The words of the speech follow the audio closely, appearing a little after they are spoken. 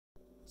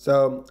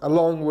So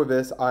along with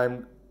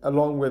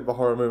the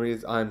horror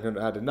movies, I'm going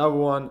to add another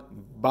one,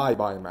 Bye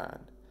Bye Man,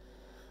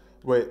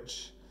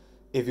 which,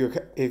 if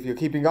you're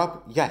keeping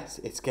up, yes,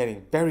 it's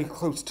getting very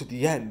close to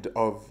the end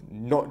of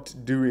not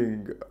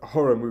doing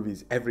horror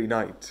movies every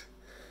night.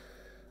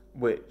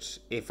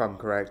 Which, if I'm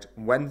correct,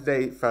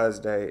 Wednesday,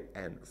 Thursday,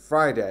 and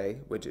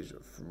Friday, which is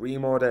 3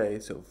 more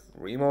days, so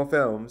 3 more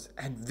films,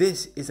 and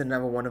this is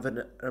another one of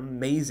an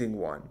amazing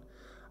one.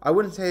 I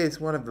wouldn't say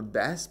it's one of the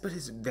best, but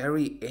it's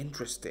very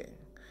interesting.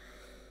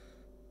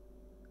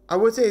 I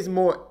would say it's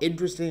more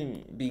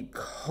interesting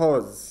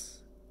because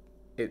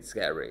it's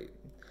scary.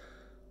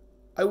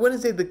 I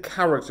wouldn't say the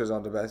characters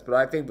aren't the best, but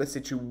I think the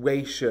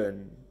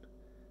situation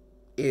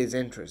is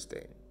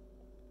interesting.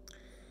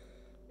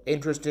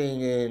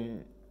 Interesting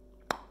in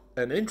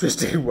an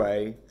interesting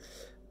way.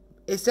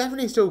 It's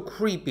definitely still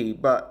creepy,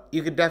 but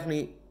you could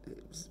definitely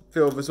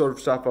feel the sort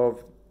of stuff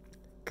of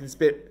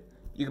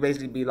you could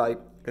basically be like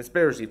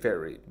conspiracy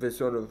theory, this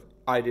sort of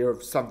idea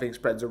of something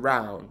spreads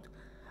around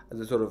as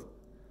a sort of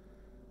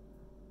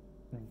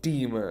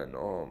demon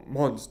or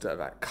monster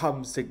that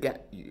comes to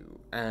get you,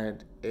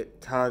 and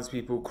it turns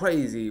people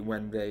crazy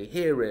when they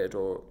hear it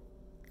or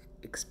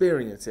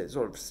experience it,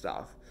 sort of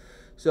stuff.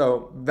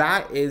 So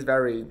that is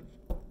very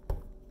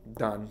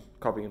done,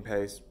 copy and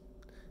paste.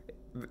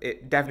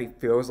 It definitely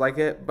feels like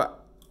it,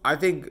 but I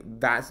think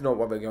that's not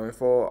what they're going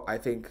for. I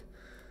think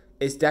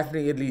it's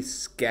definitely at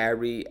least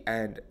scary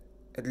and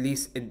at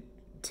least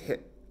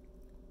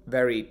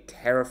very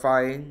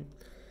terrifying,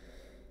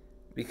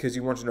 because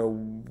you want to know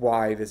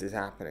why this is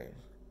happening.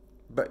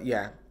 But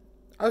yeah,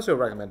 I still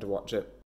recommend to watch it.